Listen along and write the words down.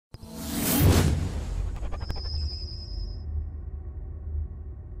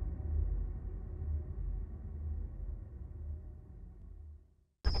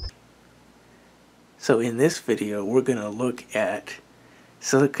So in this video we're going to look at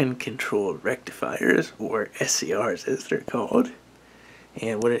silicon controlled rectifiers, or SCRs as they're called.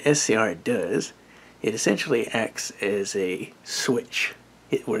 And what an SCR does, it essentially acts as a switch.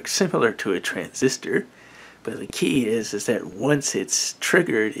 It works similar to a transistor, but the key is that once it's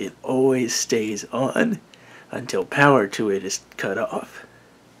triggered, it always stays on until power to it is cut off.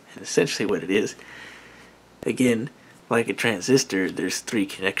 And essentially what it is, again, like a transistor, there's three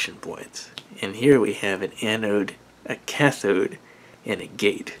connection points. And here we have an anode, a cathode, and a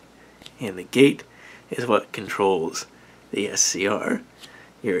gate. And the gate is what controls the SCR.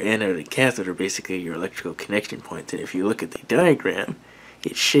 Your anode and cathode are basically your electrical connection points. And if you look at the diagram,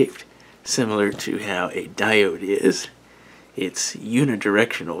 it's shaped similar to how a diode is. It's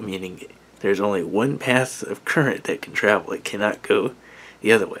unidirectional, meaning there's only one path of current that can travel. It cannot go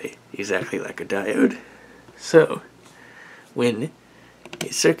the other way, exactly like a diode. So, when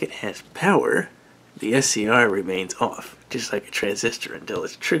a circuit has power, the SCR remains off, just like a transistor, until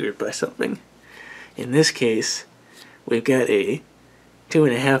it's triggered by something. In this case, we've got a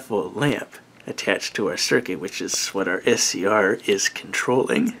 2.5 volt lamp attached to our circuit, which is what our SCR is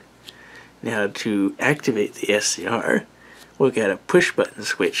controlling. Now, to activate the SCR, we've got a push button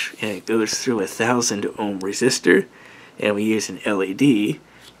switch, and it goes through a 1000 ohm resistor, and we use an LED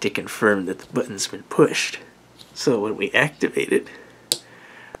to confirm that the button's been pushed. So when we activate it,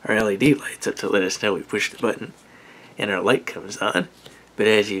 our LED lights up to let us know we pushed the button, and our light comes on. But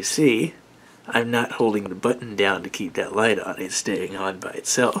as you see, I'm not holding the button down to keep that light on. It's staying on by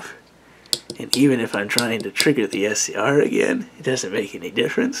itself. And even if I'm trying to trigger the SCR again, it doesn't make any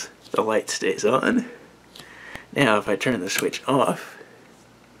difference. The light stays on. Now if I turn the switch off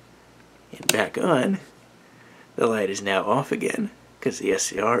and back on, the light is now off again because the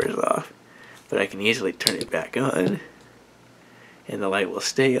SCR is off. But I can easily turn it back on and the light will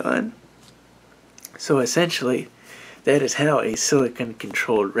stay on. So essentially, that is how a silicon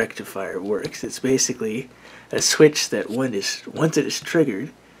controlled rectifier works. It's basically a switch that once it is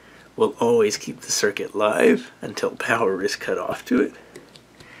triggered, will always keep the circuit live until power is cut off to it.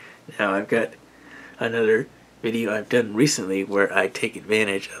 Now I've got another video I've done recently where I take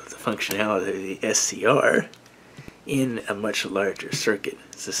advantage of the functionality of the SCR in a much larger circuit.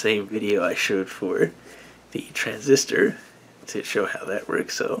 It's the same video I showed for the transistor to show how that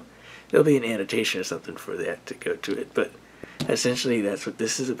works, so there'll be an annotation or something for that to go to it. But essentially that's what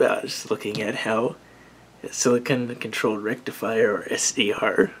this is about, is looking at how a silicon controlled rectifier, or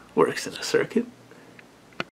SCR, works in a circuit.